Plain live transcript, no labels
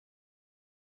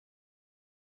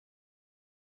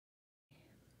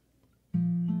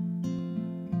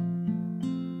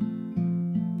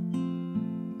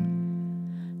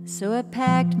So I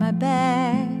packed my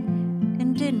bag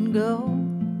and didn't go.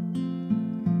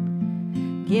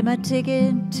 Gave my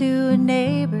ticket to a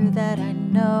neighbor that I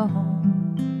know.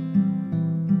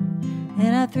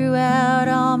 And I threw out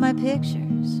all my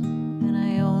pictures, and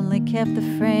I only kept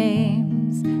the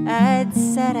frames. I'd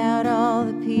set out all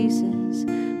the pieces,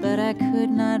 but I could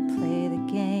not play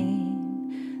the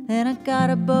game. Then I got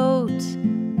a boat,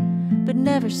 but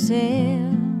never sailed.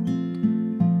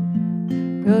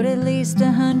 Wrote at least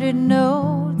 100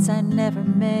 notes I never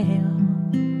mailed.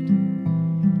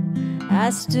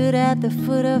 I stood at the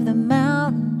foot of the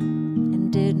mountain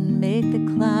and didn't make the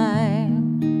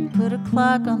climb. Put a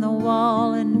clock on the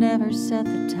wall and never set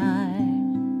the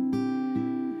time.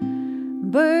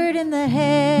 Bird in the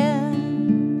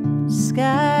hand,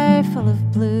 sky full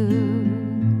of blue.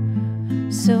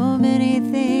 So many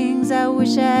things I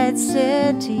wish I'd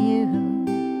said to you.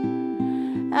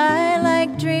 I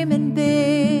like dreaming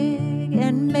big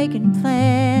and making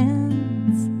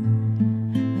plans,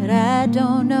 but I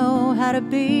don't know how to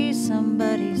be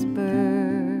somebody's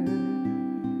bird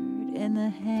in the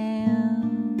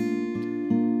hand.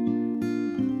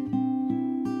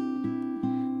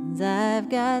 I've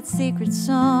got secret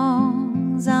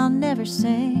songs I'll never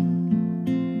sing.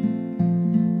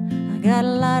 I got a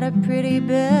lot of pretty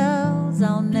bells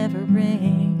I'll never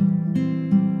ring.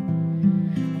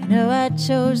 You know, I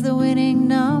chose the winning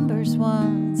numbers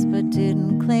once, but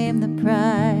didn't claim the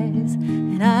prize.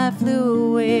 And I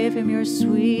flew away from your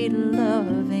sweet,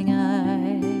 loving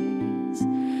eyes.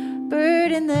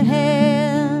 Bird in the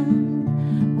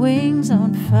hand, wings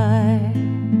on fire.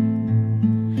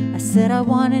 I said I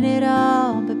wanted it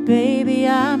all, but baby,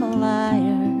 I'm a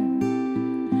liar.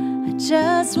 I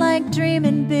just like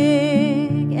dreaming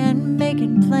big and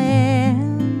making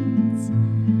plans,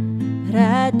 but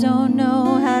I don't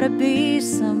know how to be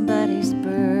somebody's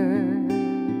bird.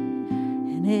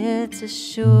 And it's a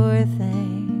sure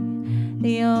thing,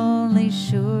 the only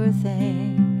sure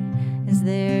thing is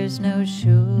there's no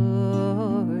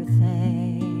sure thing.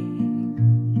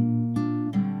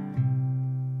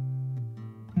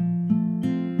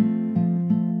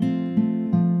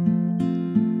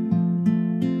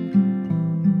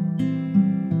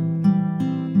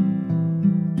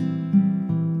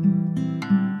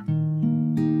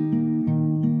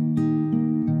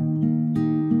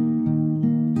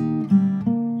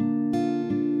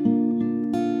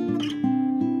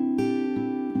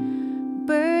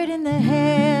 Bird in the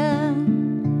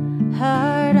hand,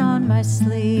 heart on my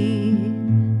sleeve.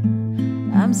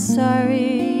 I'm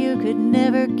sorry you could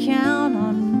never count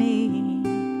on me.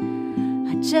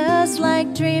 I just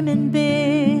like dreaming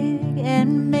big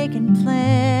and making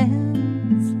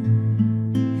plans,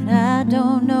 and I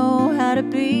don't know how to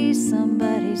be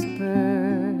somebody's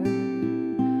bird.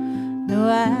 No,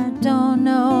 I don't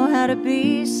know how to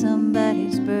be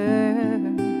somebody's bird.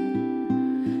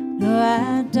 No,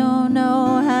 I don't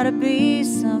know how to be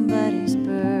somebody's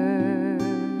bird.